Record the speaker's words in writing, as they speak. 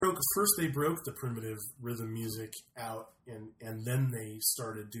broke the primitive rhythm music out, and then they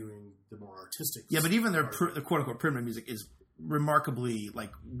started doing the more artistic. Yeah, but even their quote unquote primitive music is remarkably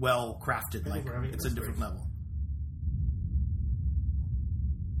like well crafted. Like it's a different level.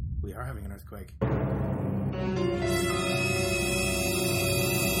 We are having an earthquake.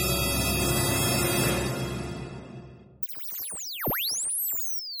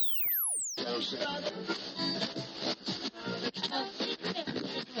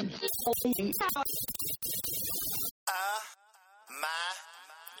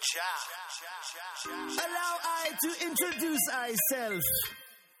 Allow I to introduce myself.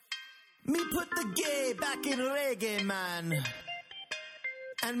 Me put the gay back in reggae, man.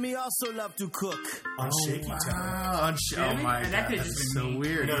 And me also love to cook. On Shaky Town. Oh my god, that's so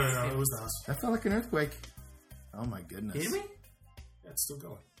weird. No, it was us. That felt like an earthquake. Oh my goodness. Did we? Yeah, it's still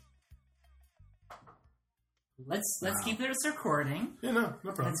going. Let's keep this recording. Yeah, no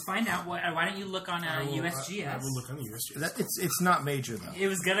problem. Let's find out. Why don't you look on USGS? I will look on the USGS. It's not major though. It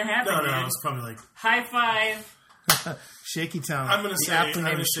was gonna happen. No, it's probably like high five. Shaky Town. I'm gonna say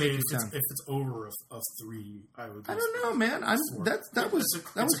Shaky Town. If it's over a 3, I would. I don't know, man. That was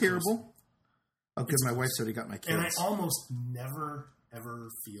hearable. Oh, good. My wife's already got my kids. And I almost never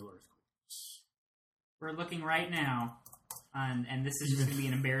ever feel earthquakes. We're looking right now, and this is just going to be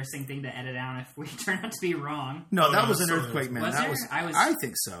an embarrassing thing to edit out if we turn out to be wrong. No, that was an earthquake, man. Was that there? was. I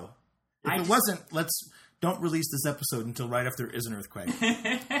think so. If it wasn't, don't release this episode until right after there is an earthquake.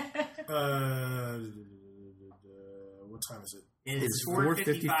 What time is it? It's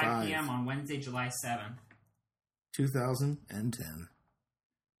 4:55 p.m. on Wednesday, July 7th. 2010.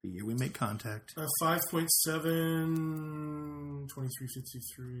 The year we make contact. 5.7,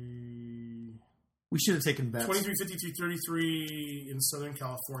 2353. We should have taken bets. 2353.33 in Southern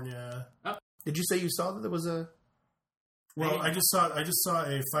California. Oh. Did you say you saw that there was a... Well, I just saw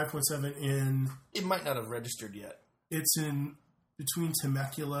a 5.7 in... It might not have registered yet. It's in between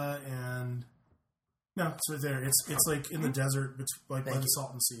Temecula and... No, it's right there. It's like in the desert, like by the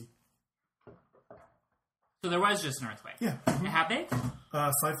Salton Sea. So there was just an earthquake. Yeah. How big?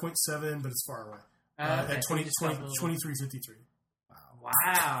 5.7, but it's far away. At 2353.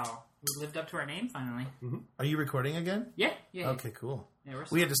 Wow. We lived up to our name finally. Mm-hmm. Are you recording again? Yeah. Okay, cool. Yeah,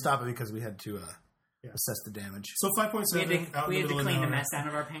 we had to stop it because we had to assess the damage. So 5.7. We had to clean the mess out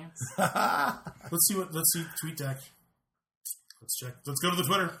of our pants. Let's see TweetDeck. Let's check. Let's go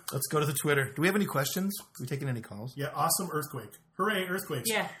to the Twitter. Do we have any questions? Are we taking any calls? Yeah, awesome earthquake. Hooray, earthquakes.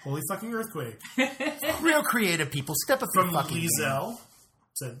 Yeah. Holy fucking earthquake. Real creative people. Step up from fucking Lizelle.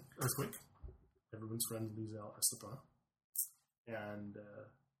 Said earthquake. Everyone's friend Lizelle Esteban. And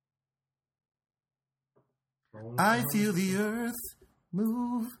I feel the earth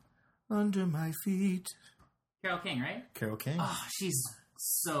move under my feet. Carole King, right? Carole King. Oh, she's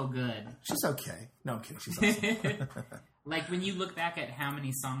so good. She's okay. No, I'm kidding. She's awesome. Like, when you look back at how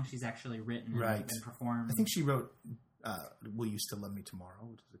many songs she's actually written and performed. I think she wrote Will You Still Love Me Tomorrow,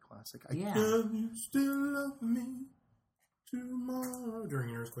 which is a classic. Yeah. Will you still love me tomorrow?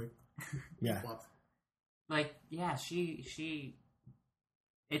 During an earthquake. Yeah. Like, yeah, she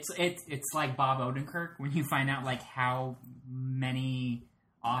it's like Bob Odenkirk when you find out, like, how many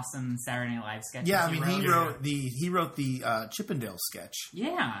awesome Saturday Night Live sketches he wrote. He wrote the Chippendale sketch.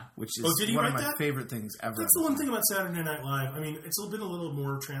 Yeah. Which is one of my favorite things ever. That's the one thing about Saturday Night Live. I mean, it's been a little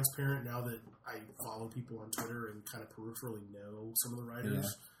more transparent now that I follow people on Twitter and kind of peripherally know some of the writers.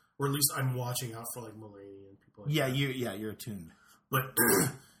 Yeah. Or at least I'm watching out for, like, Mulaney and people like that. You're attuned. But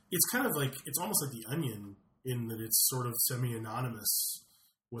it's kind of like, it's almost like The Onion in that it's sort of semi-anonymous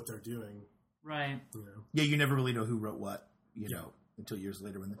what they're doing. Right. You know? Yeah, you never really know who wrote what, you know, until years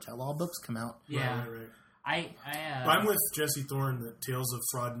later when the tell-all books come out. Yeah. Right. I'm with Jesse Thorne that Tales of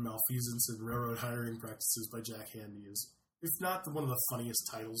Fraud and Malfeasance and Railroad Hiring Practices by Jack Handey is, if not one of the funniest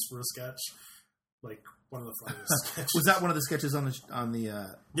titles for a sketch, like one of the funniest sketches. Was that one of the sketches on the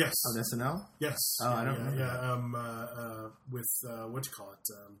yes on SNL? Yes. Oh, I don't remember. Yeah. With what you call it?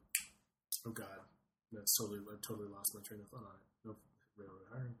 Oh God, I totally lost my train of thought on it. Nope. Railroad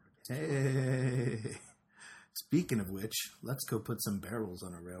Hiring Practices. Hey. Speaking of which, let's go put some barrels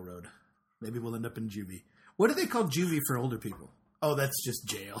on a railroad. Maybe we'll end up in juvie. What do they call juvie for older people? Oh, that's just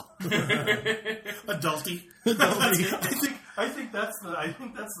jail. Adulty. I think that's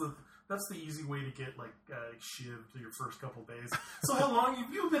the easy way to get like shivved your first couple days. So how long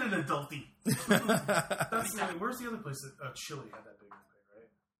have you been an adulty? Where's the other place that Chile had that big thing, right?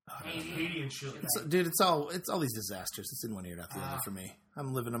 Haiti and Chile. It's all these disasters. It's in one ear, not the other for me.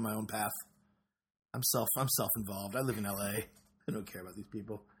 I'm living on my own path. I'm self-involved. I live in LA. I don't care about these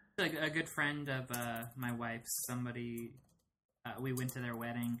people. Like a good friend of my wife's, somebody we went to their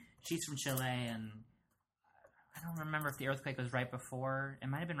wedding. She's from Chile, and I don't remember if the earthquake was right before. It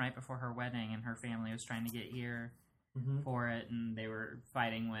might have been right before her wedding, and her family was trying to get here for it, and they were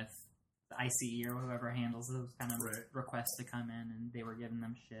fighting with the ICE or whoever handles those kind of requests to come in, and they were giving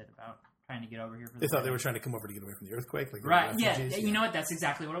them shit about trying to get over here. They thought they were trying to come over to get away from the earthquake? Like right, yeah. You know what? That's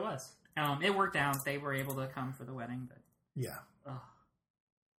exactly what it was. It worked out. They were able to come for the wedding, but... Yeah.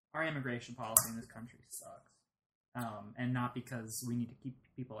 Our immigration policy in this country sucks. And not because we need to keep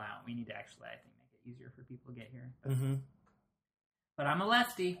people out. We need to actually, I think, make it easier for people to get here. But I'm a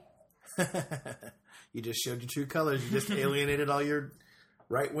lefty. You just showed your true colors. You just alienated all your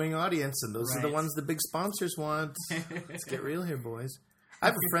right-wing audience, and those are the ones the big sponsors want. Let's get real here, boys. I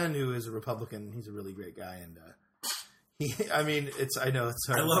have a friend who is a Republican. He's a really great guy, and I know it's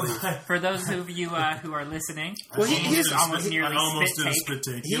hard. I love that. For those of you who are listening, well, he's almost nearly did a spit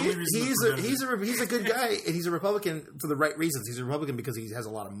take. He's a good guy, and he's a Republican for the right reasons. He's a Republican because he has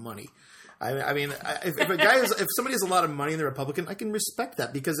a lot of money. If somebody has a lot of money and they're Republican, I can respect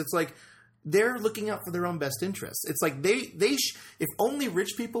that because it's like they're looking out for their own best interests. It's like if only rich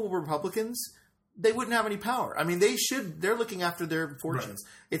people were Republicans, they wouldn't have any power. I mean, they're looking after their fortunes.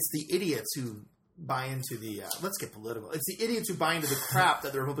 Right. It's the idiots who buy into the let's get political. It's the idiots who buy into the crap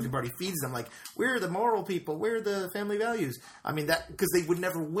that the Republican Party feeds them. Like, we're the moral people, we're the family values. I mean, that because they would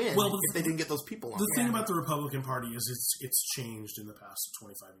never win if they didn't get those people on. The thing about the Republican Party is it's changed in the past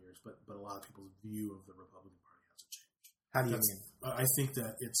 25 years, but a lot of people's view of the Republican Party hasn't changed. How do you mean? I think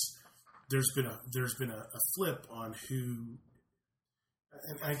that there's been a flip on who.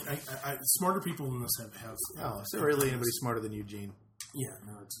 And I smarter people than this have. Is there really anybody smarter than Eugene? Yeah,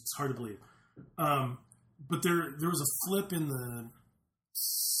 no, it's hard to believe. But there was a flip in the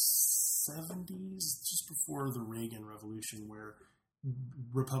 70s, just before the Reagan Revolution, where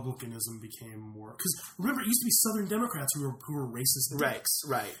Republicanism became more. Because remember, it used to be Southern Democrats who were racist dicks.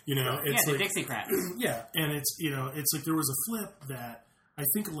 Right. You know, it's the like, Dixiecrats. Yeah, and it's like there was a flip that I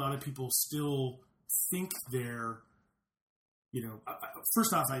think a lot of people still think they're.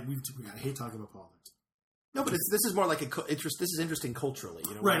 First off, I hate talking about politics. No, but this is more like this is interesting culturally.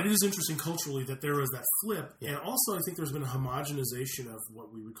 Right, it is interesting culturally that there was that flip. Yeah. And also I think there's been a homogenization of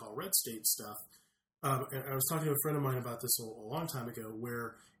what we would call red state stuff. And I was talking to a friend of mine about this a long time ago,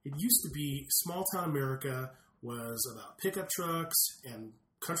 where it used to be small-town America was about pickup trucks and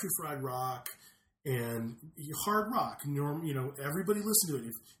country fried rock and hard rock. Everybody listened to it.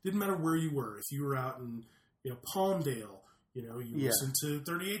 It didn't matter where you were. If you were out in Palmdale, you listen to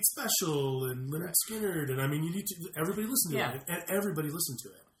 38 Special and Lynyrd Skynyrd, and everybody listened to it, and everybody listened to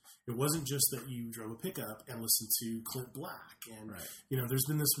it. It wasn't just that you drove a pickup and listened to Clint Black, and there's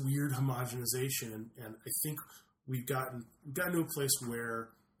been this weird homogenization, and I think we've gotten to a place where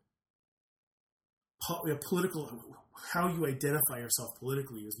political, how you identify yourself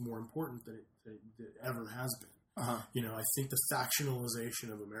politically is more important than it ever has been. I think the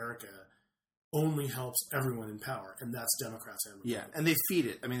factionalization of America only helps everyone in power, and that's Democrats and Republicans. Yeah, and they feed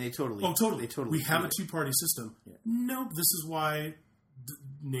it. I mean, they totally. Oh, totally. They totally. We have a two-party system. Yeah. Nope. This is why the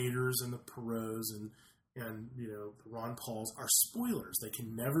Naders and the Perot's and the Ron Pauls are spoilers. They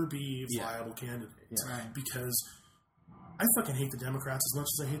can never be viable candidates because I fucking hate the Democrats as much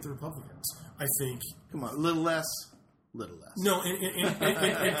as I hate the Republicans. I think. Come on, a little less. No,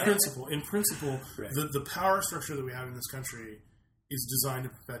 in principle, the power structure that we have in this country is designed to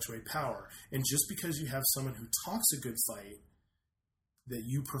perpetuate power. And just because you have someone who talks a good fight that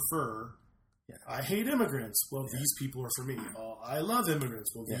you prefer, I hate immigrants. Well, these people are for me. Oh, I love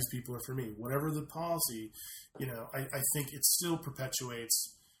immigrants. Well, these people are for me. Whatever the policy, I think it still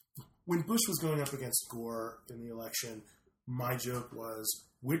perpetuates. When Bush was going up against Gore in the election, my joke was,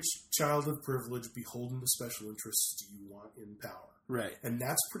 which child of privilege beholden to special interests do you want in power? Right. And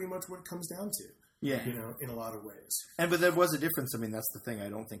that's pretty much what it comes down to. Yeah, in a lot of ways. But there was a difference. I mean, that's the thing. I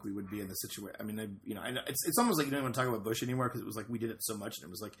don't think we would be in the situation. I mean, it's almost like you don't even talk about Bush anymore because it was like we did it so much, and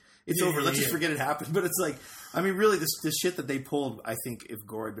it was like it's over. Let's just forget it happened. But it's like, I mean, really, this shit that they pulled. I think if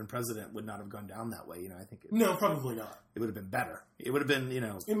Gore had been president, would not have gone down that way. I think no, probably not. It would have been better. It would have been,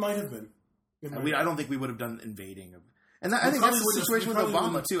 It might have been. I don't think we would have done invading of. And I think that's the situation with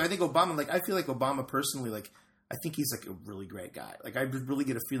Obama too. I think Obama, I feel like Obama personally, I think he's like a really great guy. Like I really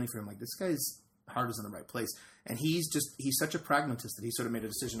get a feeling for him. Like this guy's heart is in the right place, and he's such a pragmatist that he sort of made a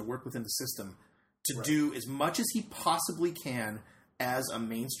decision to work within the system to do as much as he possibly can as a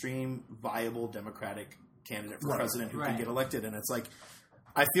mainstream viable Democratic candidate for president who can get elected. And it's like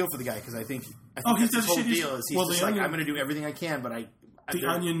I feel for the guy because I think that's his whole deal is he's just like I'm going to do everything I can, but The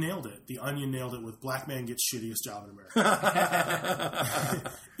Onion nailed it. The Onion nailed it with black man gets shittiest job in America.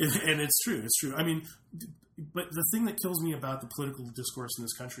 And it's true. It's true. I mean, But the thing that kills me about the political discourse in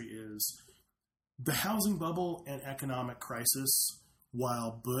this country is the housing bubble and economic crisis.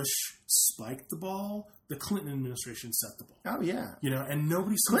 While Bush spiked the ball, the Clinton administration set the ball. Oh yeah, and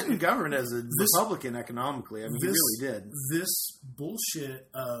nobody. Clinton governed as a Republican economically. I mean, he really did. This bullshit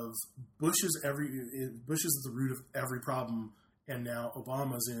of Bush is at the root of every problem, and now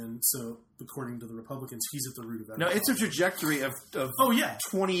Obama's in. So according to the Republicans, he's at the root of every. No, it's a trajectory of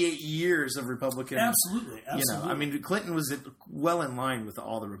 28 years of Republican. Absolutely. I mean, Clinton was well in line with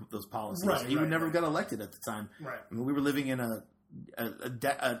all those policies. Right, he would never got elected at the time. Right. I mean, we were living in an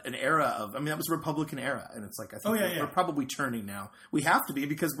era of. I mean, that was a Republican era, and it's like I think we're probably turning now. We have to be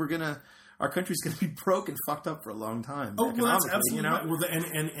because our country's gonna be broke and fucked up for a long time. Oh, well, that's absolutely right. Well,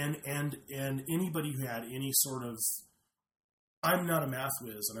 and anybody who had any sort of, I'm not a math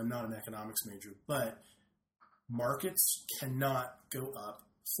whiz and I'm not an economics major, but markets cannot go up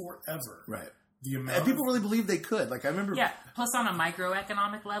forever. Right. And people really believe they could. Like I remember. Yeah. Plus, on a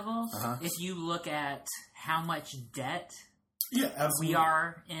microeconomic level, if you look at how much debt. Yeah, absolutely. We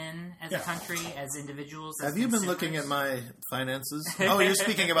are in as a country, as individuals. As Have you been looking at my finances? Oh, you're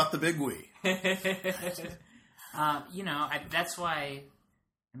speaking about the big we. That's why.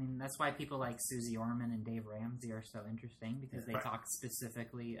 I mean, that's why people like Susie Orman and Dave Ramsey are so interesting because they talk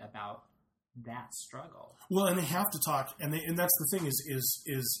specifically about that struggle. Well, and they have to talk, and that's the thing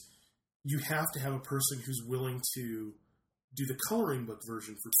is you have to have a person who's willing to do the coloring book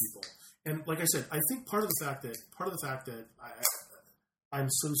version for people. And like I said, I think part of the fact that I'm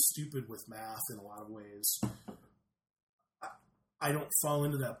so stupid with math in a lot of ways, I don't fall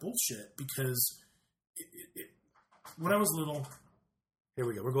into that bullshit because when I was little. Here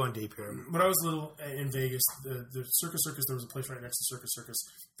we go. We're going deep here. When I was little in Vegas, the Circus Circus, there was a place right next to Circus Circus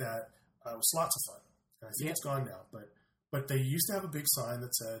that was slots of fun. And I think it's gone now, but they used to have a big sign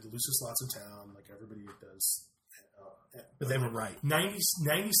that said "loosest slots in town," like everybody does. But they were right. 97%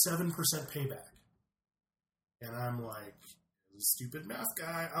 payback. And I'm like, stupid math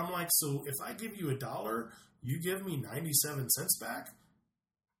guy. I'm like, so if I give you $1, you give me 97 cents back?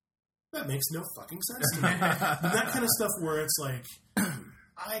 That makes no fucking sense to me. That kind of stuff where it's like,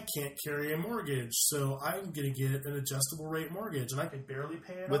 I can't carry a mortgage, so I'm going to get an adjustable rate mortgage, and I can barely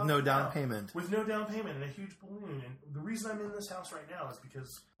pay it with no down payment. With no down payment and a huge balloon. And the reason I'm in this house right now is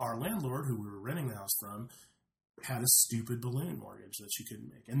because our landlord, who we were renting the house from, had a stupid balloon mortgage that she couldn't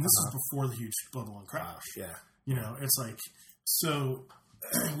make. And this is before the huge bubble and crash. Yeah. It's like, so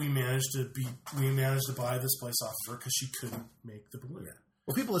we managed to buy this place off of her because she couldn't make the balloon. Yeah.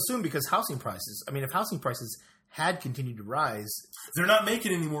 Well, people assume because housing prices, if housing prices had continued to rise. They're not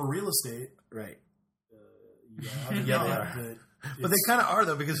making any more real estate. Right. They are. But they kind of are,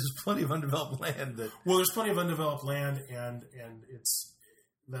 though, because there's plenty of undeveloped land. Well, there's plenty of undeveloped land, and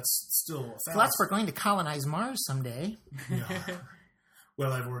that's still a fact. Plus, we're going to colonize Mars someday. Yeah.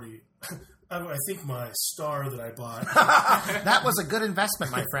 Well, I've already... I think my star that I bought... That was a good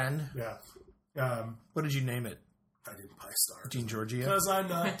investment, my friend. Yeah. What did you name it? I didn't buy a star. Gene Giorgio? Because I'm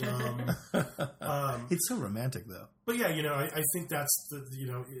not dumb. It's so romantic, though. But yeah, I think that's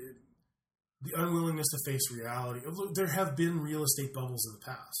the unwillingness to face reality. There have been real estate bubbles in the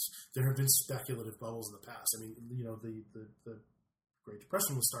past. There have been speculative bubbles in the past. I mean, the Great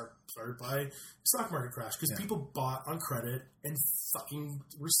Depression was started by stock market crash because people bought on credit and fucking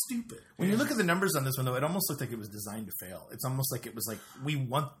were stupid. When you look at the numbers on this one, though, it almost looked like it was designed to fail. It's almost like it was like, we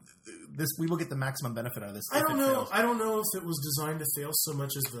want this, we will get the maximum benefit out of this. I don't know. I don't know if it was designed to fail so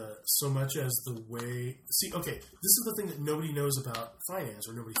much as the way. See, okay, this is the thing that nobody knows about finance,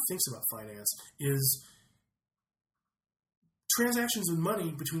 or nobody thinks about finance, is transactions of money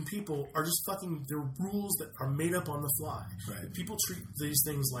between people are just fucking, they're rules that are made up on the fly. Right. People treat these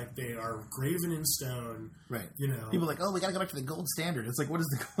things like they are graven in stone. Right. People are like, oh, we got to go back to the gold standard. It's like, what is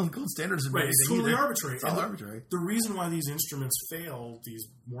the gold standard? Right. It's totally arbitrary. It's all arbitrary. The reason why these instruments fail, these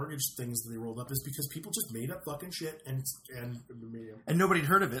mortgage things that they rolled up, is because people just made up fucking shit and nobody had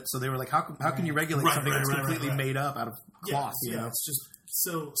heard of it. So they were like, how can you regulate something that's completely made up out of cloth? Yeah, it's just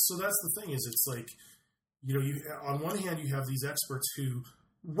so that's the thing, is it's like, you on one hand, you have these experts who,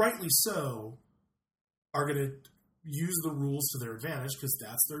 rightly so, are going to use the rules to their advantage because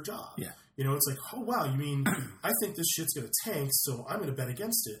that's their job. Yeah. It's like, oh, wow, you mean, I think this shit's going to tank, so I'm going to bet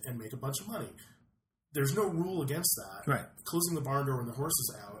against it and make a bunch of money. There's no rule against that. Right. Closing the barn door when the horse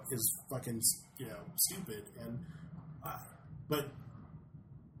is out is fucking, stupid. But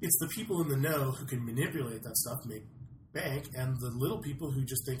it's the people in the know who can manipulate that stuff, make bank, and the little people who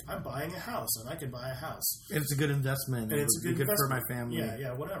just think, I'm buying a house and I can buy a house. And it's a good investment. And it's a good investment for my family.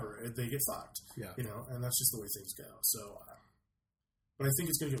 Yeah, whatever. They get fucked. Yeah. And that's just the way things go. So, But I think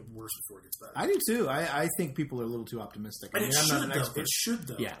it's going to get worse before it gets better. I do too. I think people are a little too optimistic. And it should,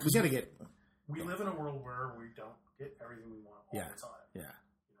 though. Yeah, we got to get... We live in a world where we don't get everything we want all the time. Yeah.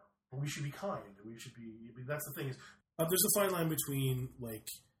 You know? But we should be kind. We should be... That's the thing is... there's a fine line between, like,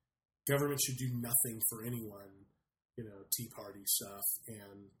 government should do nothing for anyone, you know, Tea Party stuff,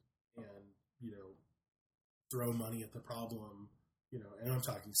 and you know, throw money at the problem, you know, and I'm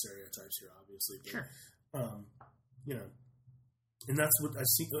talking stereotypes here, obviously. But, sure. You know, and that's what I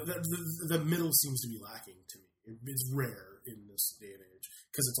see. The middle seems to be lacking to me. It's rare in this day and age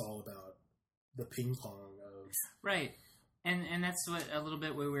because it's all about the ping pong of right, and that's what a little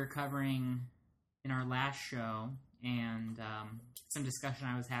bit what we were covering in our last show, and some discussion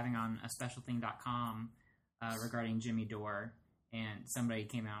I was having on aspecialthing.com regarding Jimmy Dore, and somebody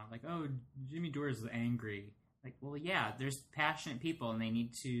came out like, "Oh, Jimmy Dore is angry." Like, well, yeah, there's passionate people, and they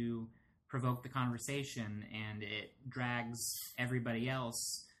need to provoke the conversation, and it drags everybody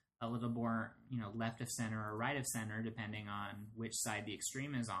else a little more, you know, left of center or right of center, depending on which side the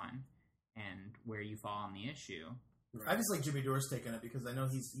extreme is on and where you fall on the issue. I just like Jimmy Dore's take on it because I know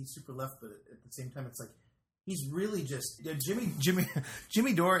he's super left, but at the same time, it's like he's really just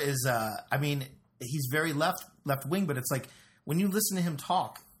Jimmy Dore is. I mean, he's very left wing, but it's like when you listen to him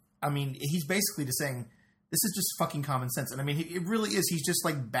talk, I mean, he's basically just saying, this is just fucking common sense. And I mean, it really is. He's just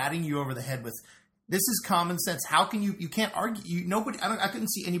like batting you over the head with, this is common sense. How can you can't argue. I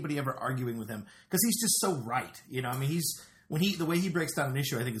couldn't see anybody ever arguing with him because he's just so right. You know, I mean, the way he breaks down an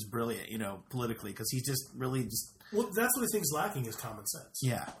issue, I think is brilliant, you know, politically, because he's just really just. Well, that's what I think is lacking is common sense.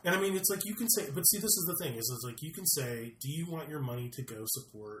 Yeah. And I mean, it's like you can say, but see, this is the thing is it's like you can say, do you want your money to go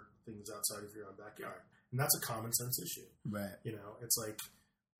support things outside of your own backyard? And that's a common sense issue. Right. You know, it's like.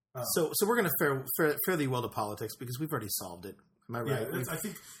 So we're going to fare thee well to politics because we've already solved it. Am I right? Yeah, I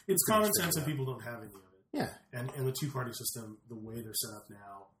think it's common sense and people don't have any of it. Yeah. And the two-party system, the way they're set up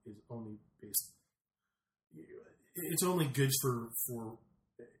now, is only based. It's only good for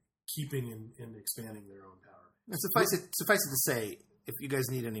keeping and expanding their own power. And suffice it to say, if you guys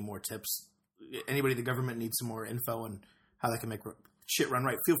need any more tips, anybody in the government needs some more info on how they can make shit run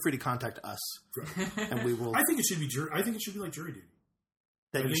right, feel free to contact us, and we will. I think it should be like jury duty.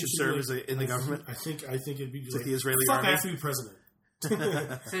 That you should serve in the government. I think it'd be like the Israeli fuck, army. I have to be president. So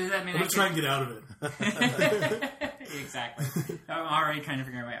does that mean I'm gonna try and get out of it. Exactly. I'm already trying to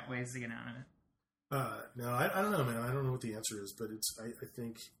figure out ways to get out of it. No, I don't know, man. I don't know what the answer is, but I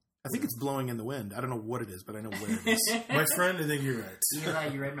think it's blowing in the wind. I don't know what it is, but I know where it is. My friend, I think you're right. Eli,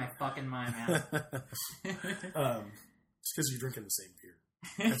 you read my fucking mind, man. It's because you're drinking the same beer.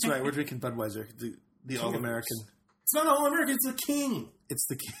 That's right. We're drinking Budweiser, the All-American. It's not All-American. It's the king. It's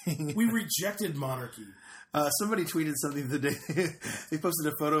the king. We rejected monarchy. Somebody tweeted something the day. They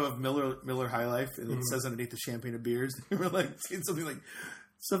posted a photo of Miller High Life, and it says underneath the champagne of beers. They were like saying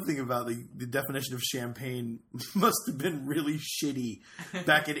something about the definition of champagne must have been really shitty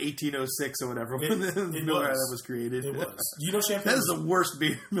back in 1806 or whatever when Miller High Life was created. It was. You know, champagne. That is the worst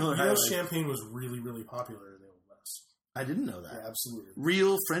beer. Miller High Life. Champagne was really, really popular in the Old West. I didn't know that. Yeah, absolutely.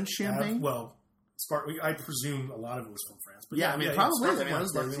 Real French champagne. Well. I presume a lot of it was from France, but yeah, I mean, probably.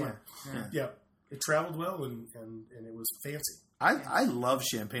 Yeah, it traveled well and it was fancy. I love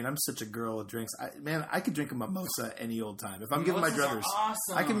champagne. I'm such a girl with drinks. I could drink a mimosa any old time. If I'm giving my druthers,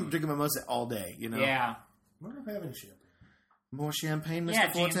 awesome. I can drink a mimosa all day. You know? Yeah. I wonder if I have any champagne. More champagne, Mr.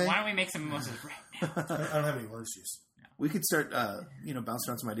 Yeah, Forte? James, why don't we make some mimosas right now? I don't have any orange juice. We could start, bouncing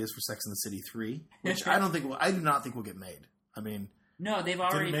around some ideas for Sex and the City 3, which I do not think will get made. I mean. No, they've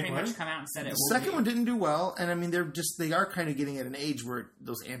already pretty much come out and said it. The second one didn't do well, and I mean they are kind of getting at an age where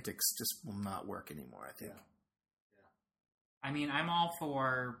those antics just will not work anymore. I think. Yeah. I mean, I'm all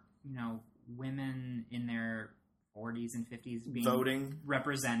for women in their 40s and 50s being voting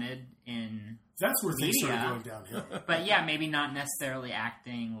represented in. That's where media, things started going downhill. But yeah, maybe not necessarily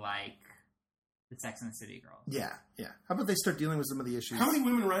acting like the Sex and the City girls. Yeah. How about they start dealing with some of the issues? How many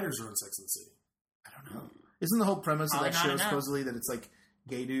women writers are in Sex and the City? I don't know. Isn't the whole premise Probably of that show supposedly that it's like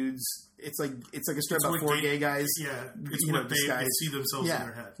gay dudes? It's like a story about four gay guys. Yeah, it's what they see themselves in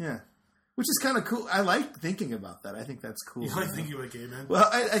their head. Yeah, which is kind of cool. I like thinking about that. I think that's cool. You like thinking about gay men? Well,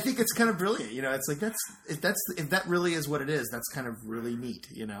 I think it's kind of brilliant. You know, it's like if that really is what it is, that's kind of really neat.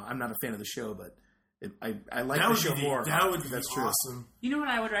 You know, I'm not a fan of the show, but I like the show more. That would be that's awesome. True. You know what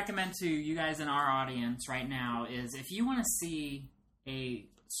I would recommend to you guys in our audience right now is if you want to see a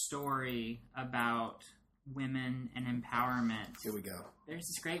story about women and empowerment. Here we go. There's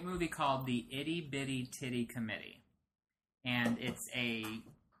this great movie called The Itty Bitty Titty Committee. And it's a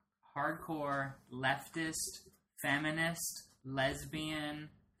hardcore leftist, feminist, lesbian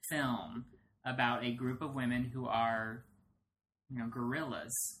film about a group of women who are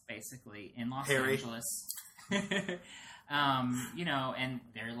guerrillas basically in Los Harry. Angeles. And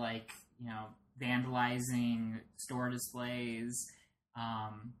they're like, vandalizing store displays.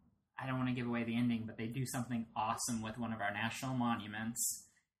 I don't want to give away the ending, but they do something awesome with one of our national monuments.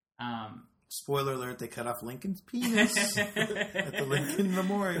 Spoiler alert, they cut off Lincoln's penis at the Lincoln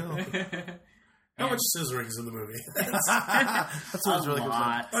Memorial. How much scissoring is in the movie? That's what it's really comes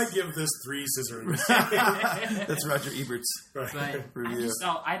down. I give this 3 scissors. That's Roger Ebert's review.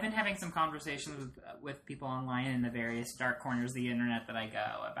 I've been having some conversations with people online in the various dark corners of the internet that I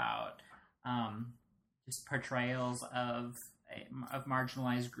go about just portrayals of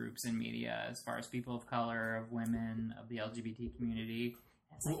marginalized groups in media, as far as people of color, of women, of the LGBT community.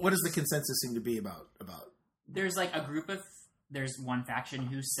 What does the consensus seem to be about? There's like there's one faction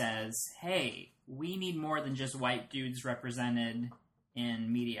who says, hey, we need more than just white dudes represented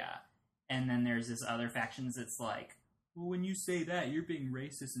in media. And then there's this other faction that's like, well, when you say that, you're being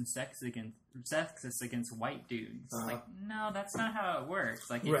racist and sexist against white dudes. Like, no, that's not how it works.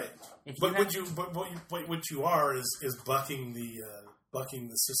 Like, what you are is bucking the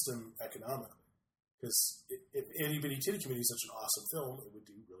system economically. Because if Itty Bitty Titty Committee is such an awesome film, it would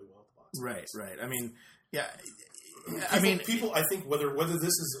do really well at the box office. Right. I mean, yeah. People. I think whether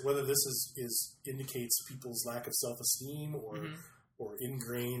this is indicates people's lack of self-esteem or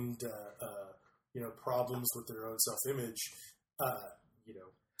ingrained problems with their own self-image.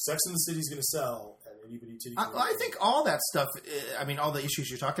 Sex in the City is going to sell, and Itty Bitty Titty. I think all that stuff. All the issues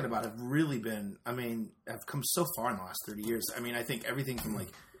you're talking about have really been. Have come so far in the last 30 years. I think everything from like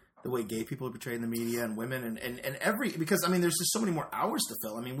the way gay people are portrayed in the media and women and because there's just so many more hours to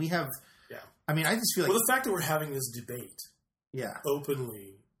fill. We have. Yeah. I just feel like... Well, the fact that we're having this debate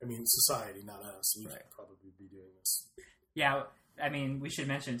openly, society, not us, we should probably be doing this. Yeah, we should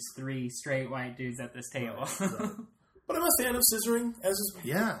mention it's 3 straight white dudes at this table. Right. But I'm a fan of scissoring, as is...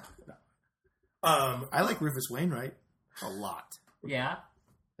 Yeah. I like Rufus Wainwright a lot. Yeah?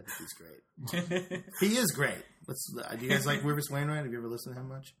 I think he's great. He is great. Do you guys like Rufus Wainwright? Have you ever listened to him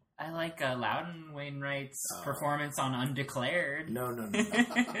much? I like Loudon Wainwright's performance on Undeclared. No.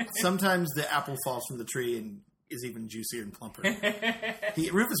 Sometimes the apple falls from the tree and is even juicier and plumper.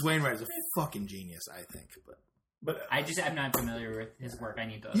 Rufus Wainwright is a fucking genius, I think. But I'm not familiar with his work. I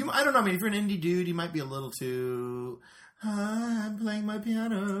need to... I don't know. If you're an indie dude, you might be a little too... I'm playing my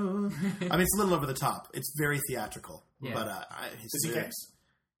piano. It's a little over the top. It's very theatrical. Yeah. But is he gay?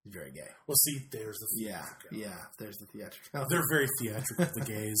 He's very gay. Well, see, there's the theatrical. Yeah, there's the theatrical. They're very theatrical, the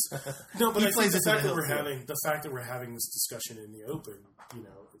gays. No, but I think the fact that we're having this discussion in the open, in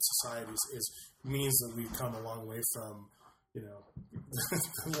society means that we've come a long way from, the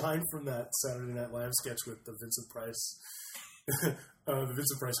line from that Saturday Night Live sketch with the Vincent Price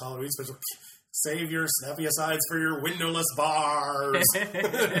Halloween special. Save your snappy asides for your windowless bars.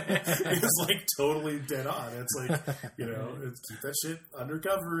 It's like totally dead on. It's like, keep that shit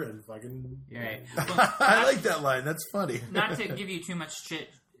undercover and fucking... Right. I like that line. That's funny. Not to give you too much shit,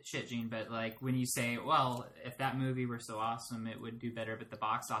 Gene, but like when you say, well, if that movie were so awesome, it would do better at the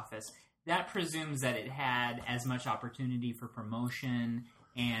box office, that presumes that it had as much opportunity for promotion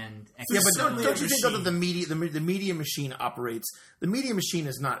and but don't you think that the media machine operates? The media machine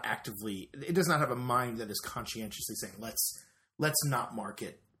is not actively. It does not have a mind that is conscientiously saying let's not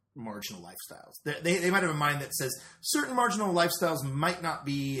market marginal lifestyles. They might have a mind that says certain marginal lifestyles might not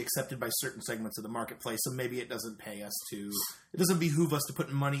be accepted by certain segments of the marketplace, so maybe it doesn't behoove us to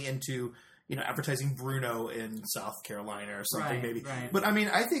put money into advertising Bruno in South Carolina or something, maybe. Right. But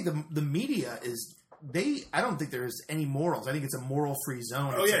I think the media is. I don't think there is any morals. I think it's a moral-free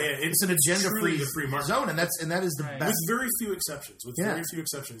zone. It's an agenda-free zone, and that is the best. With very few exceptions.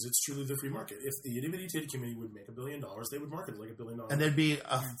 It's truly the free market. If the Itty Bitty Titty Committee would make $1 billion, they would market it like $1 billion. And there'd be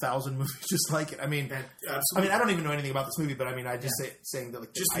 1,000 movies just like it. Absolutely. I don't even know anything about this movie, but I just saying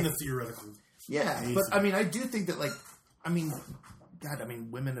that just in the theoretical. Yeah, but I do think that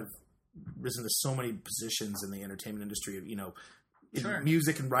women have risen to so many positions in the entertainment industry. In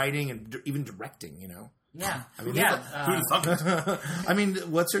music and writing and even directing, Yeah.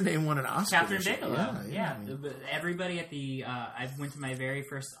 What's her name won an Oscar? Catherine Bigelow. Yeah. Everybody at the... I went to my very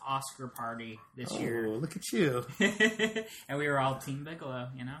first Oscar party this year. Oh, look at you. And we were all Team Bigelow,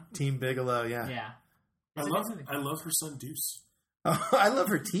 Team Bigelow, yeah. Yeah. I love her son Deuce. I love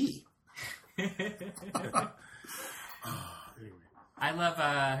her tea. Anyway. I love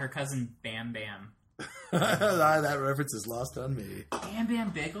her cousin Bam Bam. That reference is lost on me. Bam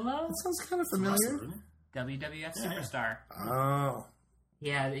Bam Bigelow? That sounds kind of familiar. WWF superstar. Oh.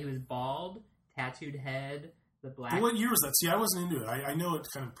 Yeah, he was bald, tattooed head, the black... What year was that? See, I wasn't into it. I know it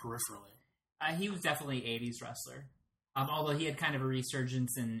kind of peripherally. He was definitely 80s wrestler. Although he had kind of a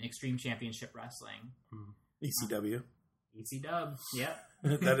resurgence in Extreme Championship Wrestling. ECW. ECW, yep.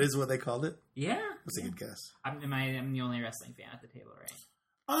 That is what they called it? Yeah. That's a good guess. I'm the only wrestling fan at the table, right?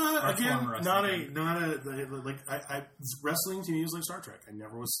 Again, wrestling to me is like Star Trek. I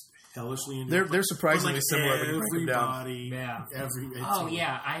never was hellishly into They're surprisingly similar when you break them down.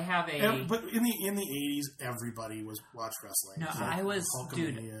 I have a... But in the 80s, everybody watched wrestling. No, I was...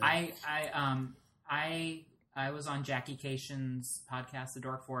 Dude, I was on Jackie Cation's podcast, The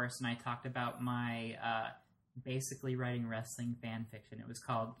Dork Forest, and I talked about my... basically writing wrestling fan fiction. It was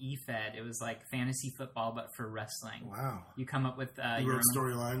called EFED. It was like fantasy football, but for wrestling. Wow. You come up with... you wrote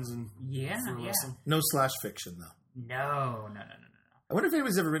storylines and... wrestling. No slash fiction, though. No. I wonder if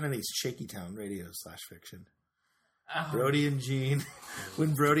anybody's ever written any Shaky Town radio slash fiction. Brody and Gene.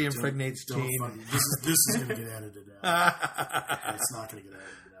 When Brody impregnates Gene. This is going to get edited out. It's not going to get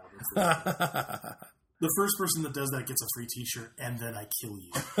edited out. The first person that does that gets a free t-shirt, and then I kill you.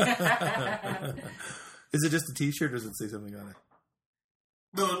 Is it just a t-shirt, or does it say something on it?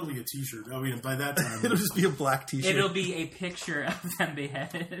 No, it'll be a t-shirt. I mean, by that time... it'll just be a black t-shirt. It'll be a picture of them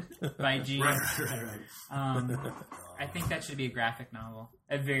beheaded by Gene. Right. I think that should be a graphic novel.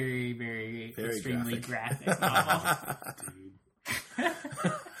 A very, very extremely graphic novel. Dude.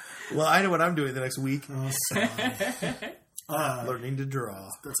 Well, I know what I'm doing the next week. Oh, sorry. Learning to draw.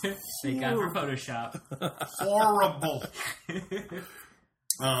 Thank God for Photoshop. Horrible.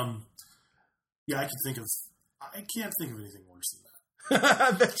 Yeah, I can't think of anything worse than that.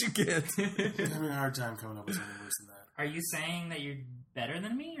 I bet you can't. I'm having a hard time coming up with something worse than that. Are you saying that you're better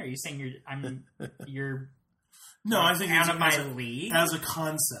than me? Or are you saying you're no, I think out of my league? As a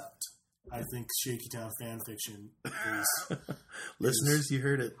concept, I think Shaky Town fan fiction is... Listeners, you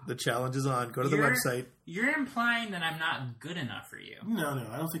heard it. The challenge is on. Go to the website. You're implying that I'm not good enough for you. No,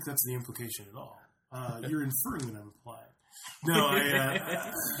 I don't think that's the implication at all. You're inferring that I'm implying. No,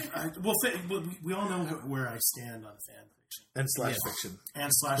 we all know where I stand on fan fiction. And slash fiction.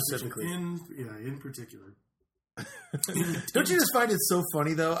 And slash fiction in particular. Don't you just find it so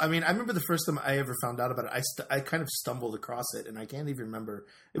funny, though? I mean, I remember the first time I ever found out about it, I kind of stumbled across it, and I can't even remember.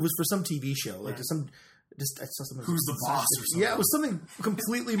 It was for some TV show. Like, I saw something. Who's the boss or something? Yeah, it was something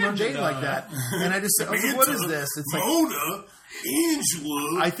completely mundane like that. And I just said, what is this? It's like... Mona,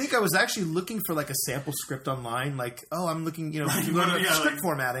 Angela. I think I was actually looking for like a sample script online. Like, I'm looking, script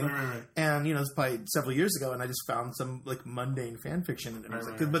formatting. Right. And, it's probably several years ago, and I just found some like mundane fan fiction. And I was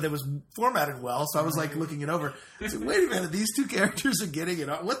like, but it was formatted well, so I was like looking it over. I said, wait a minute, these two characters are getting it.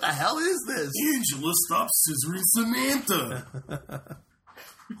 What the hell is this? Angela, stop scissoring Samantha.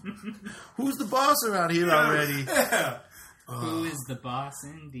 Who's the boss around here already? Yeah. Who is the boss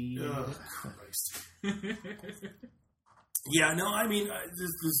indeed? Christ. Yeah, no, I mean, I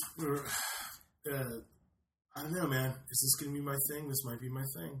don't know, man. Is this going to be my thing? This might be my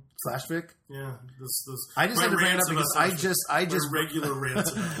thing. Slash fic? Yeah. I just had to bring it up because I just regular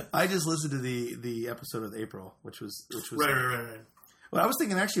rants. I just listened to the episode with April, which was right. Well, I was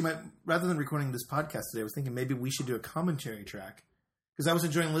thinking actually, rather than recording this podcast today, I was thinking maybe we should do a commentary track because I was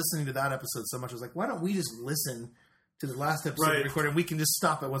enjoying listening to that episode so much. I was like, why don't we just listen to the last episode we recorded, and we can just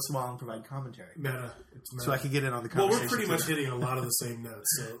stop it once in a while and provide commentary. Meta. So I can get in on the conversation. Well, we're pretty much hitting a lot of the same notes,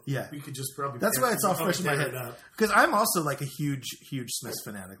 so we could just probably... That's why it's all fresh in my head. Because I'm also like a huge Smiths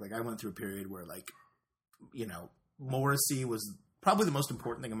fanatic. Like, I went through a period where, like, Morrissey was probably the most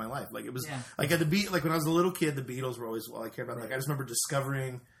important thing in my life. Like, it was... Like, like, when I was a little kid, the Beatles were always all I cared about. Like, I just remember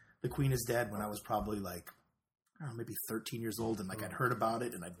discovering The Queen is Dead when I was probably, like... I don't know, maybe 13 years old, and like I'd heard about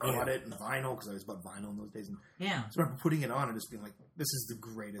it, and I bought it in vinyl because I was about vinyl in those days. And I remember putting it on and just being like, "This is the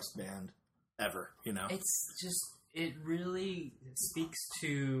greatest band ever." It's just it really speaks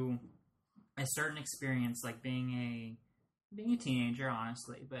to a certain experience, like being a teenager,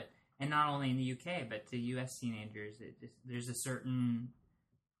 honestly, and not only in the UK, but to US teenagers, there's a certain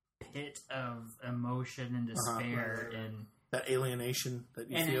pit of emotion and despair and. That alienation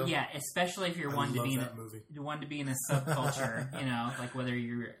that you feel, especially if you're one to be in a subculture, like whether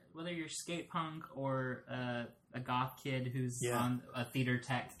you're skate punk or a goth kid who's on a theater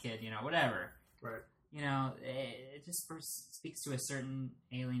tech kid, whatever. Right. It just speaks to a certain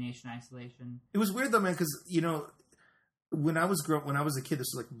alienation, isolation. It was weird though, man, because when I was a kid,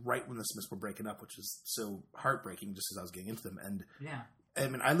 this was like right when the Smiths were breaking up, which was so heartbreaking, just as I was getting into them, and I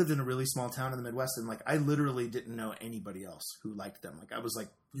mean, I lived in a really small town in the Midwest, and like I literally didn't know anybody else who liked them. Like I was like,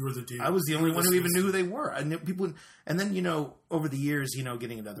 you were the dude. I was the only one who even knew who they were. I knew people, and then over the years,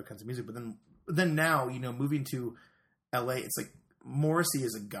 getting into other kinds of music. But then now, moving to LA, it's like Morrissey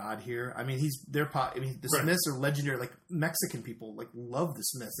is a god here. I mean, the Smiths are legendary. Like Mexican people like love the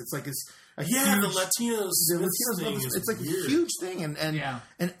Smiths. It's like the Latinos love this. It's like a huge thing, and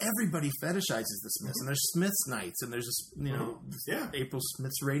everybody fetishizes the Smiths. And there's Smiths nights, and there's this April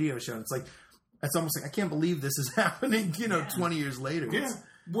Smiths radio show. And it's like it's almost like I can't believe this is happening. 20 years later. Yeah.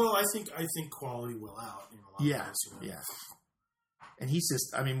 Well, I think quality will out. In a lot of ways, Yeah. And he's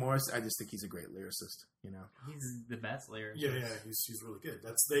just, I mean, Morris, I just think he's a great lyricist, He's the best lyricist. Yeah, he's really good.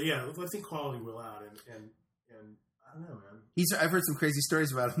 I think quality will out, and I don't know, man. I've heard some crazy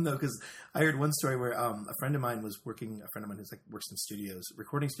stories about him, though, because I heard one story where a friend of mine who's like works in studios,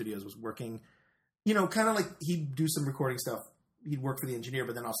 recording studios, was working, kind of like he'd do some recording stuff. He'd work for the engineer,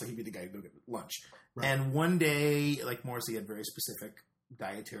 but then also he'd be the guy who'd go get lunch. Right. And one day, like, Morrissey had very specific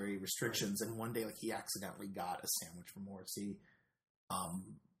dietary restrictions, and one day, like, he accidentally got a sandwich from Morrissey.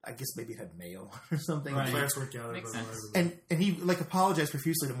 I guess maybe it had mayo or something. Right. And he like apologized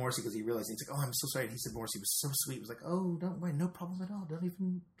profusely to Morrissey because he realized he's like, "Oh, I'm so sorry." And he said Morrissey was so sweet. He was like, "Oh, don't worry, no problem at all. Don't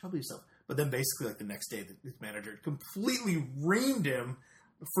even trouble yourself." But then basically, like the next day, his manager completely reamed him,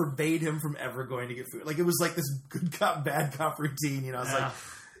 forbade him from ever going to get food. Like it was like this good cop, bad cop routine. I was like.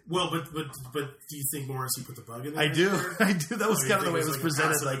 Well, but do you think Morrissey put the bug in there? I do. That was kind of the way it was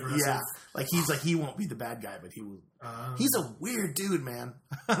presented. Like he's like he won't be the bad guy, but he will. He's a weird dude, man.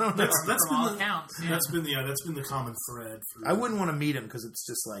 I don't know. That's been all accounts. Yeah. That's been the common thread. I wouldn't want to meet him because it's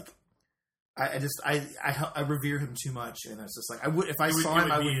just like I revere him too much, and it's just like if I saw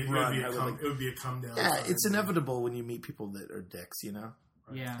him, I would run. It would be a come down. Yeah, it's inevitable when you meet people that are dicks,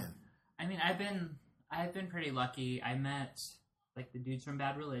 Yeah, I mean, I've been pretty lucky. I met. Like the dudes from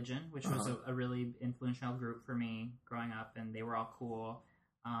Bad Religion, which was a really influential group for me growing up, and they were all cool.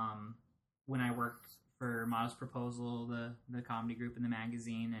 When I worked for Modest Proposal, the comedy group in the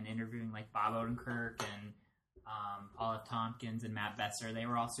magazine, and interviewing like Bob Odenkirk and Paul F. Tompkins and Matt Besser, they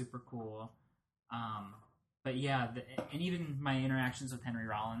were all super cool. But yeah, and even my interactions with Henry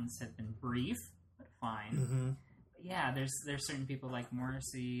Rollins have been brief, but fine. Mm-hmm. But yeah, there's certain people like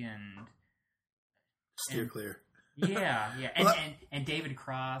Morrissey and steer clear. Yeah, and David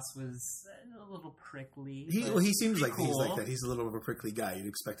Cross was a little prickly. He seems like he's like that. He's a little of a prickly guy. You'd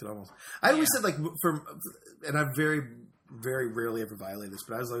expect it almost. I always said and I very, very rarely ever violate this,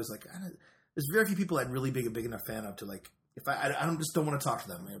 but I was always like, there's very few people I'd really be a big enough fan of to like. If I don't want to talk to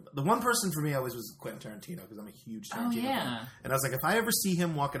them. The one person for me always was Quentin Tarantino because I'm a huge Tarantino fan. And I was like, if I ever see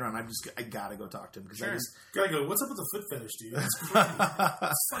him walking around, I gotta go talk to him because I just gotta go. What's up with the foot fetish, dude? That's creepy.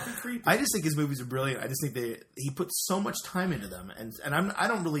 That's fucking creepy. I just think his movies are brilliant. I just think he puts so much time into them, and I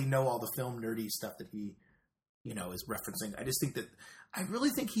don't really know all the film nerdy stuff that he is referencing. I just think that I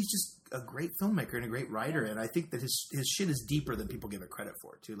really think he's just a great filmmaker and a great writer, and I think that his shit is deeper than people give it credit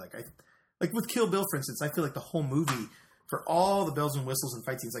for too. Like with Kill Bill, for instance, I feel like the whole movie. For all the bells and whistles and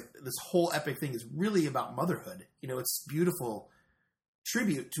fight scenes, like this whole epic thing is really about motherhood. It's beautiful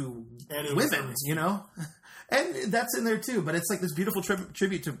tribute to women, and that's in there too. But it's like this beautiful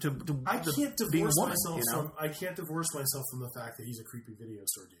tribute to I can't divorce myself from. I can't divorce myself from the fact that he's a creepy video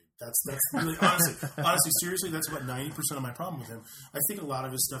store dude. That's really honestly, seriously, that's about 90% of my problem with him. I think a lot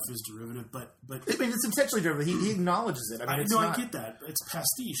of his stuff is derivative, but I mean, it's intentionally derivative. He acknowledges it. I get that. It's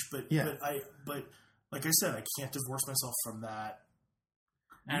pastiche, but like I said, I can't divorce myself from that.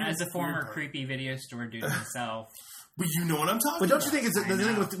 And as a former creepy video store dude myself. But you know what I'm talking about. But don't you think it's the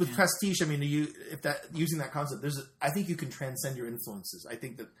thing with pastiche, I mean, using that concept, I think you can transcend your influences. I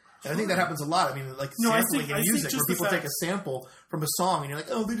think that happens a lot. I mean, like sampling in music where people take a sample from a song and you're like,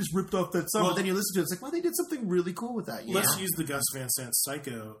 oh, they just ripped off that song. But then you listen to it, it's like, well, they did something really cool with that. Let's use the Gus Van Sant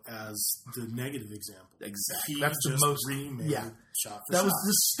Psycho as the negative example. Exactly. That's the most remade shot for shot. That was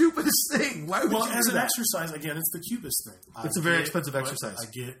the stupidest thing. Why would you do that? As an exercise, again, it's the Cubist thing. It's a very expensive exercise. I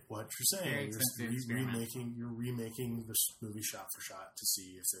get what you're saying. You're remaking this movie shot for shot to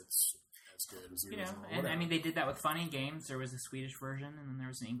see if it's as good as the original. And I mean, they did that with Funny Games. There was a Swedish version, and then there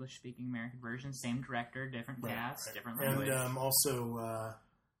was an English-speaking American version. Same director, different cast, different language. And also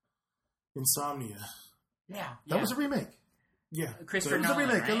Insomnia. Yeah, that was a remake. Yeah, Christopher Nolan.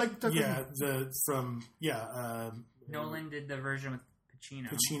 It was a remake. Right? I like Nolan did the version with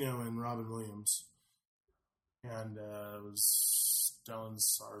Pacino and Robin Williams, and it was Stellan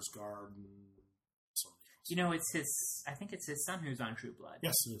Skarsgård and somebody else. I think it's his son who's on True Blood.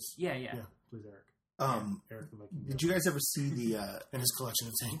 Yes, it is. Yeah. Please, Eric. Eric the Viking. Did you guys ever see the and his collection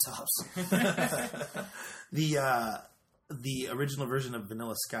of tank tops? the original version of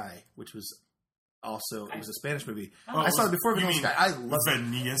Vanilla Sky, which was also it was a Spanish movie. I saw it before Vanilla Sky. I love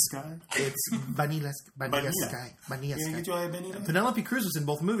Vanilla Sky. It's Vanilla Sky. Penelope Cruz was in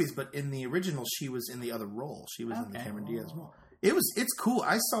both movies, but in the original, she was in the other role. She was in the Cameron Diaz role. It's cool.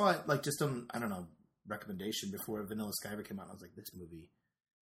 I saw it like just on, I don't know, recommendation before Vanilla Sky ever came out. I was like, this movie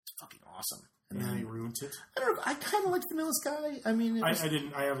is fucking awesome. And then he ruined it. I don't know. I kind of liked Vanilla Sky. I mean, I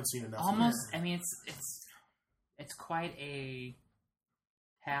haven't seen enough. Almost. I mean, it's quite a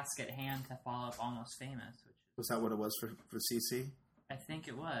task at hand to follow up Almost Famous. Was that what it was for CC? I think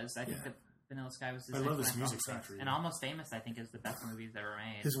it was. I think that Vanilla Sky was. I love this Music Factory. And Almost Famous, I think, is the best movies ever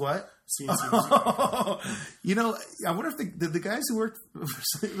made. His what? CNC You know, I wonder if the guys who worked were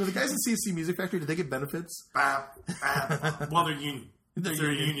the guys in CNC Music Factory, did they get benefits? Well, they're union.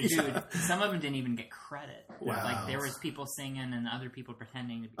 They're union. Dude, some of them didn't even get credit. Wow. Like there was people singing and other people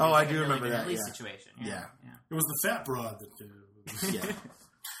pretending to be. Oh, I do remember that. At least situation. Yeah. It was the fat broad that.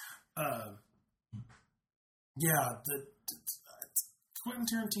 Quentin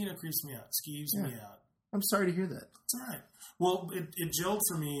Tarantino creeps me out. Skeeves me out. I'm sorry to hear that. It's all right. Well, it gelled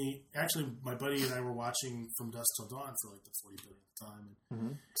for me. Actually, my buddy and I were watching From Dusk Till Dawn for like the 40 billionth time.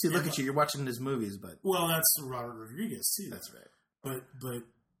 And, See, look at you. You're watching his movies, but well, that's Robert Rodriguez too. That's right. But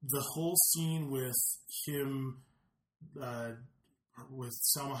the whole scene with him, with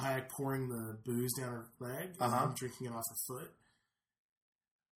Salma Hayek pouring the booze down her leg and him drinking it off her foot.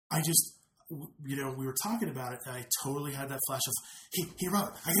 We were talking about it, and I totally had that flash of, hey,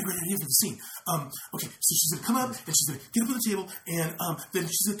 Robert, I got a great idea for the scene. Okay, so she's going to come up, and she's going to get up on the table, and then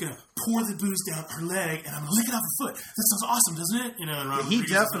she's going to pour the booze down her leg, and I'm going to lick it off her foot. That sounds awesome, doesn't it? And Robert he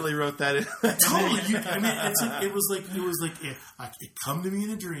definitely wrote that in. Totally. It was like it come to me in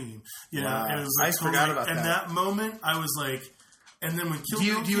a dream. Wow. And it was like, I forgot about that. And that moment, I was like, and then when Kill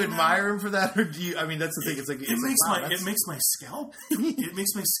Bill do you admire him for that, or do you? I mean, that's the thing. It's like it makes my scalp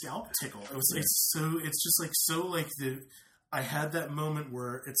tickle. It's just like so like I had that moment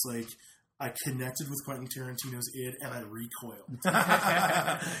where it's like I connected with Quentin Tarantino's id and I recoiled.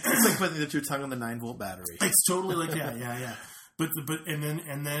 It's like putting your tongue on the 9-volt battery. It's totally like yeah. But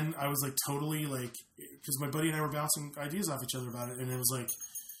and then I was like totally like, because my buddy and I were bouncing ideas off each other about it, and it was like,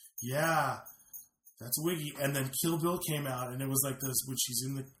 yeah. That's Wiggy. And then Kill Bill came out, and it was like this when she's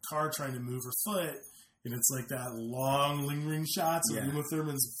in the car trying to move her foot, and it's like that long, lingering shots of Uma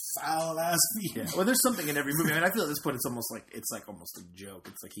Thurman's foul-ass feet. Yeah. Well, there's something in every movie. I mean, I feel at this point it's almost a joke.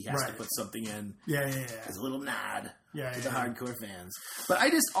 It's like he has to put something in. Yeah. As a little nod to the hardcore fans. But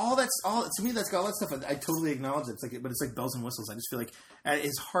to me, that's got all that stuff. I totally acknowledge it. But it's like bells and whistles. I just feel like at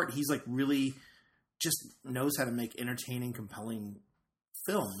his heart, he's like really just knows how to make entertaining, compelling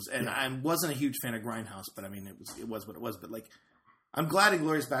films, and I wasn't a huge fan of Grindhouse, but I mean it was what it was. But like, I'm glad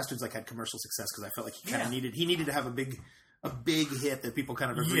Inglourious Basterds like had commercial success because I felt like he kind of needed to have a big hit that people kind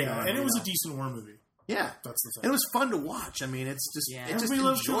of agreed on. And it was a decent war movie. Yeah, that's the thing. And it was fun to watch. I mean, it's just it just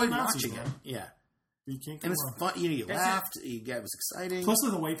enjoyed watching it. Yeah, you can't. And it's fun. You laughed. It was exciting. Plus,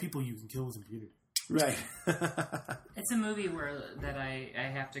 with the white people you can kill with impunity. Right. It's a movie that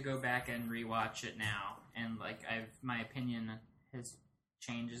I have to go back and rewatch it now, and like my opinion has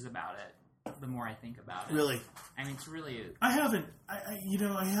changes about it the more I think about it. Really? I mean, it's really... I haven't... I've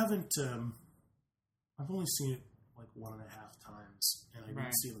only seen it like 1.5 times, and I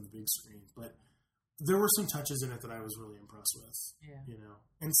didn't see it on the big screen, but there were some touches in it that I was really impressed with. Yeah.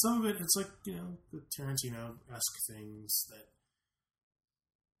 And some of it, it's like, the Tarantino-esque things that,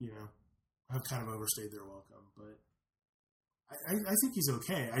 have kind of overstayed their welcome, but I think he's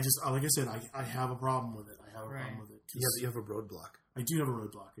okay. I just, like I said, I have a problem with it. I have a problem with it. You have a roadblock. I do have a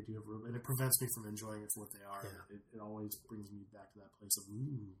roadblock. And it prevents me from enjoying it for what they are. Yeah. It always brings me back to that place of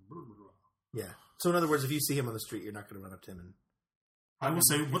blah, blah, blah. Yeah. So in other words, if you see him on the street, you're not going to run up to him and... I will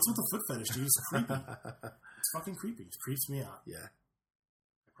say, what's with the foot fetish, dude? It's creepy. It's fucking creepy. It creeps me out. Yeah.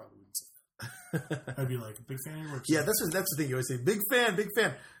 I probably wouldn't say that. I'd be like, big fan of your work. Yeah, that's the thing you always say. Big fan.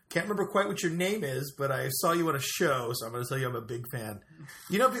 Can't remember quite what your name is, but I saw you on a show, so I'm going to tell you I'm a big fan.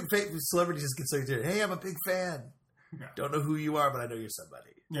 Celebrities just get so excited. Hey, I'm a big fan. Yeah. Don't know who you are, but I know you're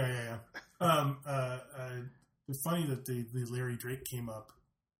somebody. Yeah. It's funny that the Larry Drake came up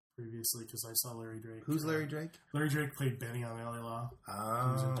previously because I saw Larry Drake. Who's Larry Drake? Larry Drake played Benny on LA Law.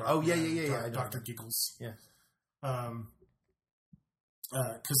 Yeah. Dr. Giggles. Yeah.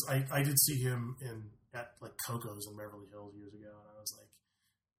 Because I did see him at like Coco's in Beverly Hills years ago, and I was like,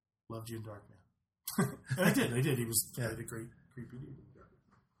 loved you in Darkman. And I did. He was a great creepy dude.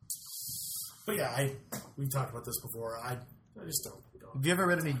 But yeah, we talked about this before. I just don't. Have you ever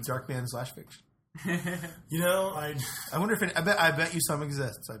read any Darkman / fiction? I wonder if I bet you some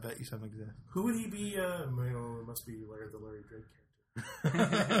exists. Who would he be? It must be the Larry Drake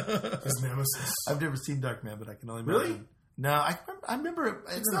character. His nemesis. I've never seen Darkman, but I can only really. Imagine. No, I remember.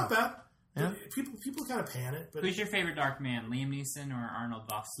 It's not bad. Yeah? People kind of pan it. But who's your favorite Darkman, Liam Neeson or Arnold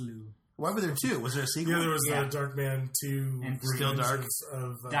Vosloo? Why were there two? Was there a sequel? Yeah, there was Darkman 2 And Still Dark.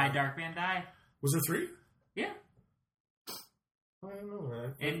 Of, Die Darkman Die. Was there 3? Yeah. I don't know,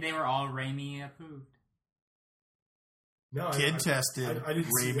 man. And they were all Raimi approved. No, Kid tested. I didn't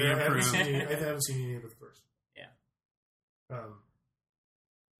see Raimi approved. I haven't seen any of the first. Yeah.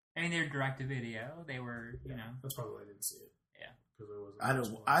 I mean, they're direct to video. They were, you know. That's probably why I didn't see it. Yeah. Because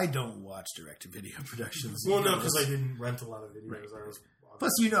I don't watch direct to video productions. Well, no, because I didn't rent a lot of videos. Right. I was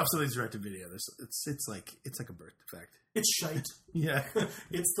Plus, you know, if something's direct to video, it's like a birth defect. It's shite. Yeah,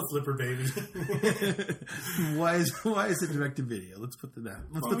 it's the flipper baby. Why is it direct to video? Let's put the map.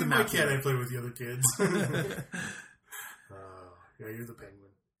 Let's put the Why map. can't I play with the other kids? Yeah, you're the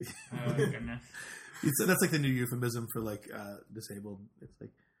penguin. Oh, goodness. That's like the new euphemism for like disabled. It's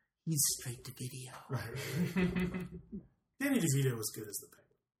like he's straight to video. Right. Danny DeVito was good as the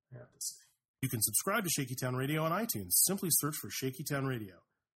penguin, I have to say. You can subscribe to Shaky Town Radio on iTunes. Simply search for Shaky Town Radio.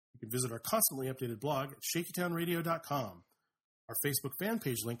 You can visit our constantly updated blog at shakytownradio.com. Our Facebook fan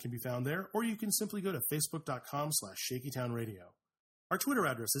page link can be found there, or you can simply go to facebook.com/shakytownradio. Our Twitter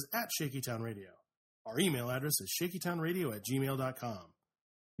address is @shakytownradio. Our email address is shakytownradio@gmail.com.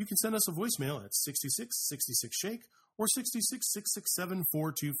 You can send us a voicemail at 6666-SHAKE or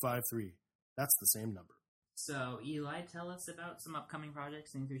 666674253. That's the same number. So, Eli, tell us about some upcoming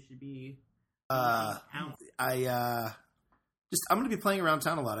projects, things we should be I'm going to be playing around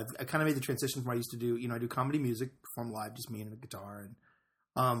town a lot. I kind of made the transition from what I used to do. You know, I do comedy music, perform live, just me and a guitar.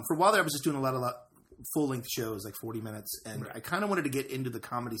 And for a while there, I was just doing a lot full length shows, like 40 minutes. And I kind of wanted to get into the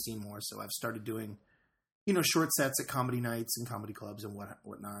comedy scene more, so I've started doing, you know, short sets at comedy nights and comedy clubs and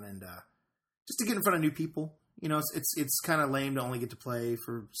whatnot, and just to get in front of new people. You know, it's kind of lame to only get to play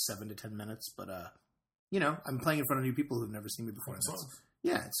for 7 to 10 minutes, but you know, I'm playing in front of new people who've never seen me before.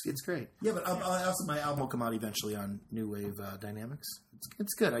 Yeah, it's great. Yeah, but also my album will come out eventually on New Wave Dynamics.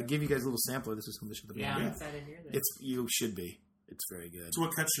 It's good. I gave you guys a little sampler. This is some of the shit that I'm excited to hear this. You should be. It's very good. So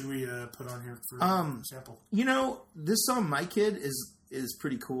what cut should we put on here for sample? You know, this song "My Kid" is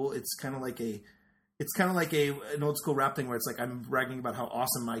pretty cool. It's kind of like an old school rap thing where it's like I'm bragging about how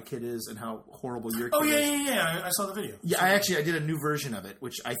awesome my kid is and how horrible your kid is. Yeah. I saw the video. Yeah, I did a new version of it,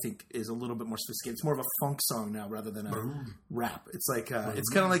 which I think is a little bit more sophisticated. It's more of a funk song now rather than a rap. It's like it's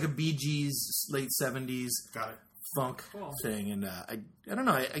kind of like a Bee Gees late 70s funk thing, and I don't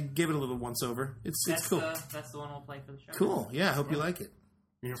know. I gave it a little once over. It's cool. That's the one we'll play for the show. Cool. Yeah, I hope you like it.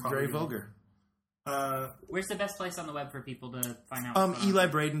 It's very vulgar. Where's the best place on the web for people to find out?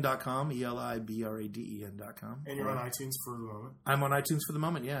 EliBraden.com, EliBraden.com. And you're on iTunes for the moment? I'm on iTunes for the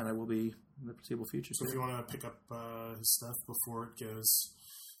moment, yeah, and I will be in the foreseeable future. So if you want to pick up his stuff before it goes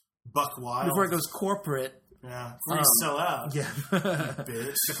buck wild. Before it goes corporate. Yeah, before you sell out. Yeah.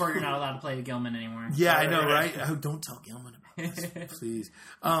 Bitch. Before you're not allowed to play the Gilman anymore. Yeah, I know, right? Oh, don't tell Gilman about this, please.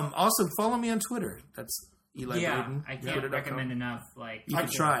 Also, follow me on Twitter. That's Eli Braden. I can't recommend enough. Like you can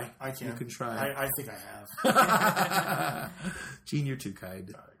try. I can. You can try. I think I have. Gene, you're too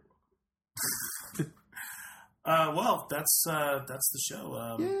kind. Well, that's the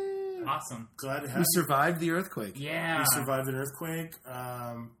show. Yay. Awesome. Glad to have you. Survived the earthquake. Yeah. We survived an earthquake.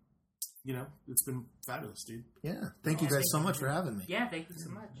 You know, it's been fabulous, dude. Yeah. Thank you guys so much for having me. Yeah, thank you so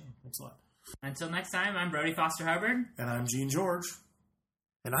much. Thanks a lot. Until next time, I'm Brody Foster Hubbard. And I'm Gene George.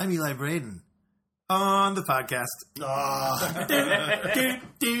 And I'm Eli Braden. On the podcast.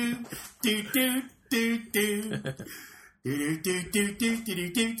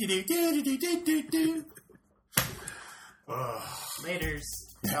 Laters.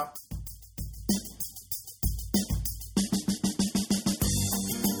 Yep.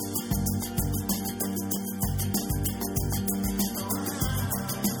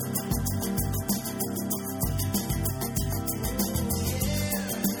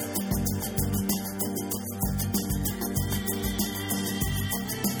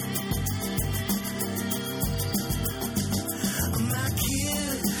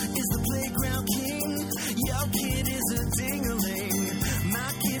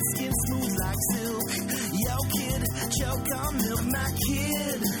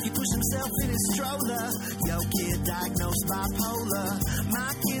 Diagnosed bipolar.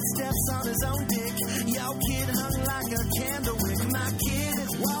 My kid steps on his own dick. Yo kid hung like a candle wick. My kid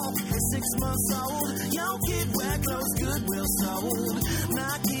walk is 6 months old. Yo kid wear clothes Goodwill sold.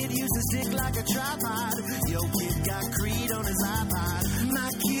 My kid uses dick like a tripod. Yo kid got Creed on his iPod.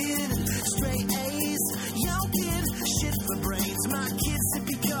 My kid straight A's. Yo kid shit for brains. My kid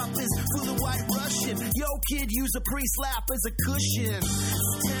sippy cup is full of White Russian. Yo kid use a pre-slap as a cushion.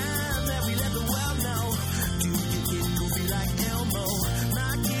 It's time that we let the world know. Like Elmo,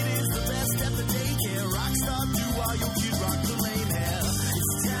 my kid is the best at the daycare. Rockstar, do all your kid rock the lame hair.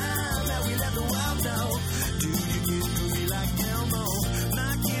 It's time that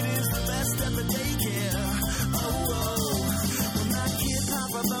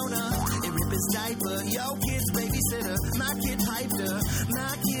My kid piped her.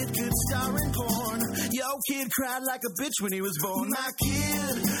 My kid could star in porn. Yo kid cried like a bitch when he was born. My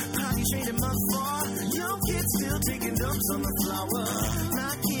kid potty trained in month 4. Yo kid still taking dumps on the floor.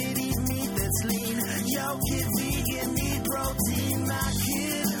 My kid eat meat that's lean. Yo kid vegan, need protein. My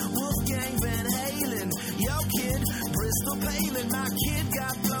kid Wolfgang Van Halen. Yo kid Bristol Palin. My kid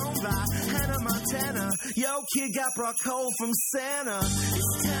got blown by Hannah Montana. Yo kid got brought cold from Santa.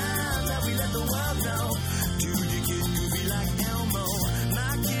 It's time that we let the world know. Dude, you kid goofy like Elmo.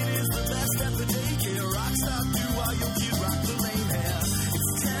 My kid is the best at the daycare. Rockstar do while your kid rock the lame hair.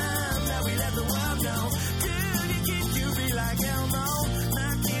 It's time that we let the world know. Dude, you kid goofy like Elmo.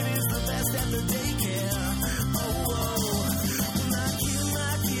 My kid is the best at the daycare. Oh, whoa. My kid,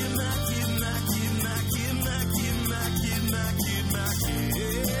 my kid, my kid, my kid, my kid, my kid, my kid, my kid, my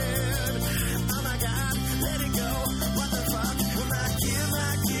kid. Oh my God, let it go. What the fuck? My kid,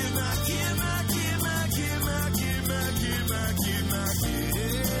 my kid, my kid, my kid, my kid, my kid, my kid, my kid, my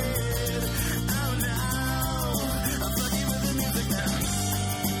kid. Oh no, I'm fucking with the music now.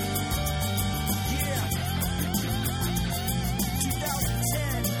 Yeah.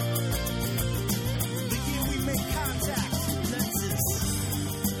 2010, the year we made contact. Lenses.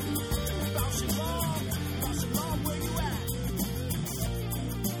 Bouncing ball, where you at?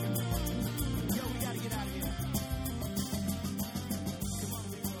 Yo, we gotta get out of here. Come on,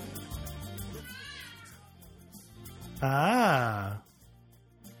 Leroy. Ah.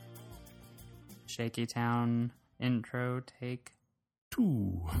 Shaky Town intro take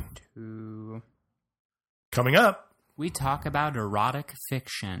 2. 2. Coming up, We talk about erotic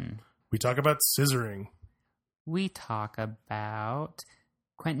fiction. we talk about scissoring. We talk about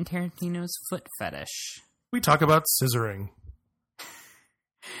Quentin Tarantino's foot fetish. We talk about scissoring.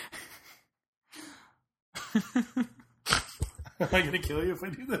 Am I going to kill you if I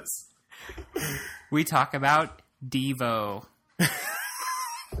do this? We talk about Devo.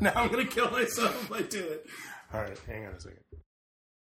 Now I'm going to kill myself if I do it. All right, hang on a second.